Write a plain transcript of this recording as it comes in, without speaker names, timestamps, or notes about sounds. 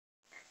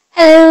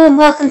Hello and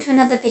welcome to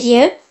another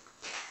video.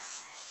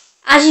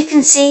 As you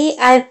can see,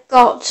 I've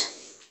got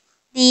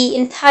the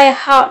entire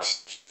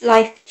heart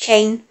life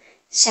chain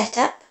set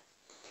up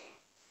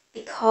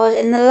because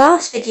in the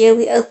last video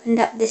we opened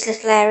up this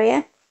little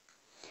area.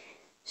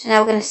 So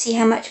now we're going to see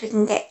how much we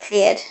can get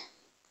cleared.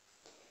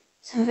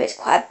 Some of it's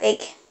quite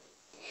big.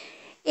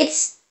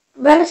 It's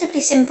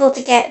relatively simple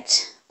to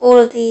get all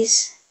of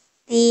these.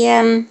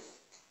 The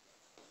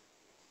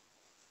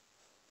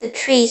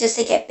trees, as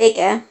they get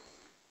bigger,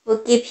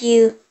 will give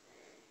you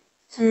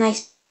some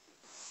nice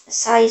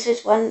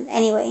sized one.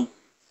 Anyway,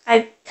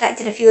 I've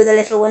collected a few of the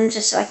little ones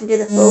just so I can do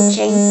the full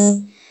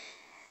chain.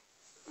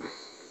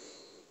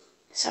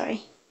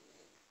 Sorry.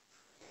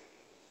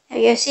 There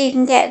we go, so you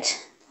can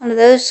get one of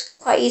those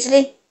quite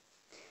easily.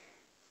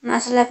 And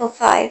that's a level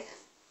 5.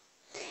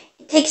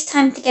 It takes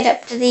time to get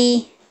up to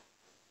the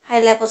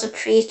high levels of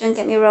trees, don't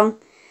get me wrong,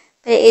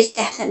 but it is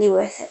definitely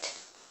worth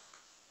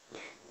it.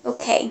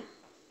 Okay.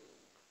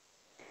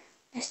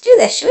 Let's do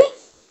this, shall we?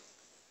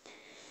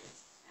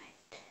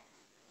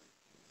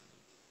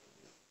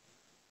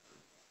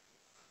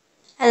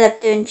 I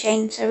love doing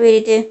chains, I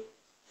really do.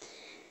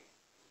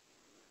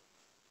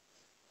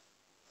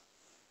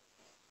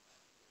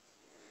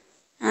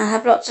 I'll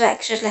have lots of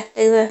extras left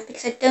over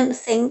because I don't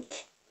think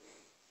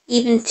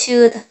even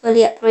 2 of the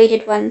fully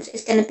upgraded ones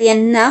is going to be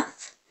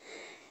enough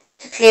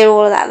to clear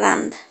all of that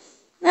land.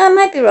 Now, I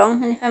might be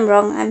wrong, and if I'm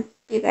wrong, I'd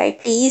be very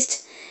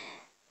pleased,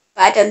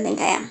 but I don't think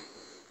I am.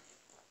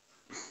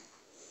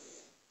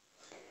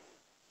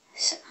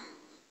 So,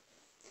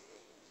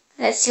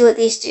 let's see what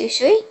these do,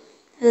 shall we?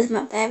 There's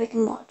them up there, we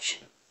can watch.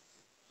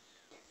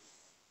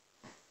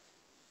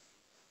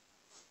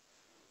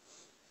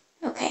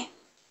 Okay,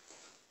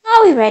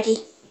 are we ready?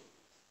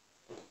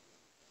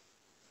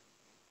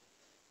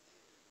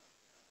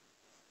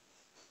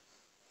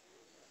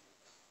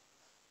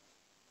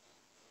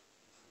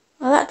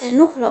 Well, that did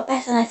an awful lot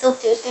better than I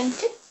thought it was going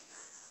to.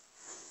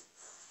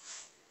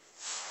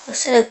 We'll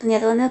still open the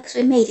other one though, because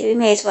we made it, we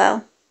may as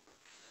well.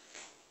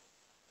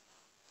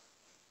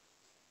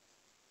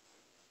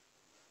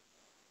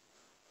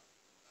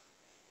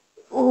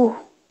 Ooh,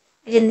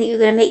 I didn't think you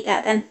were going to make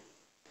that then.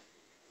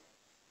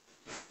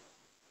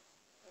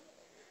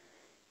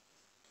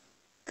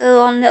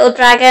 Go on, little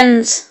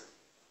dragons.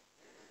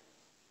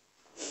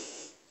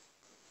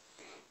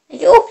 They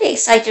get awfully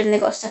excited when they've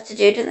got stuff to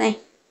do, don't they?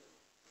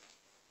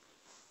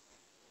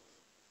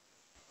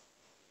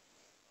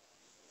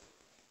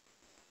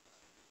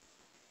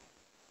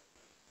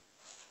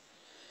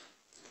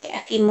 Get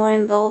a few more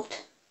involved.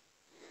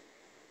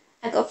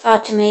 I've got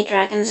far too many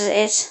dragons as it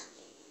is.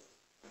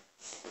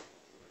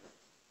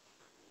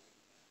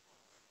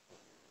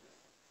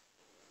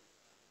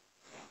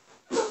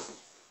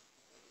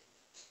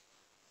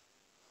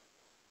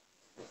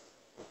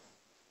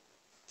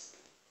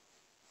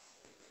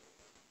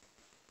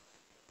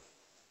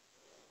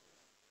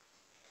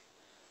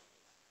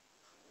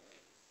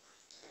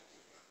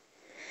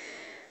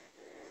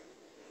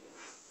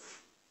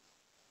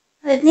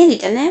 They've nearly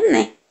done it, haven't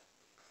they?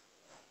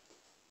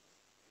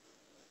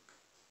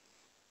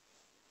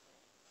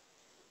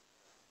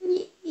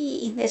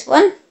 There's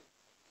one. Look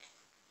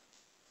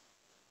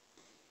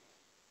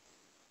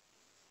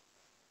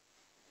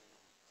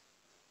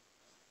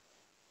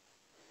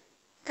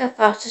how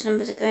fast those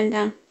numbers are going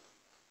down.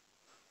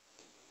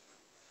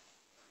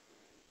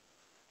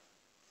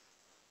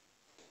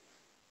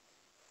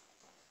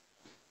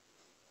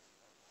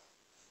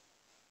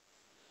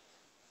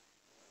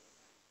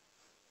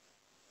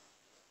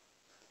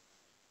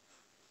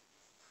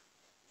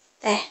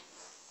 There.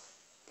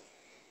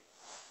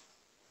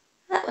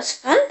 That was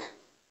fun.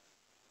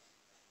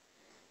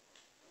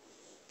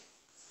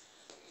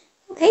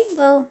 Okay,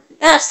 well,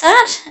 that's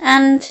that,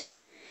 and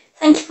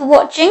thank you for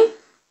watching.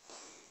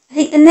 I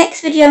think the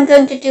next video I'm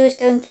going to do is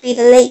going to be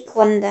the Lake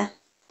Wonder.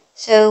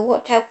 So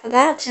watch out for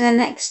that in the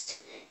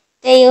next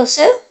day or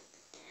so.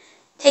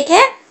 Take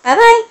care. Bye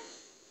bye.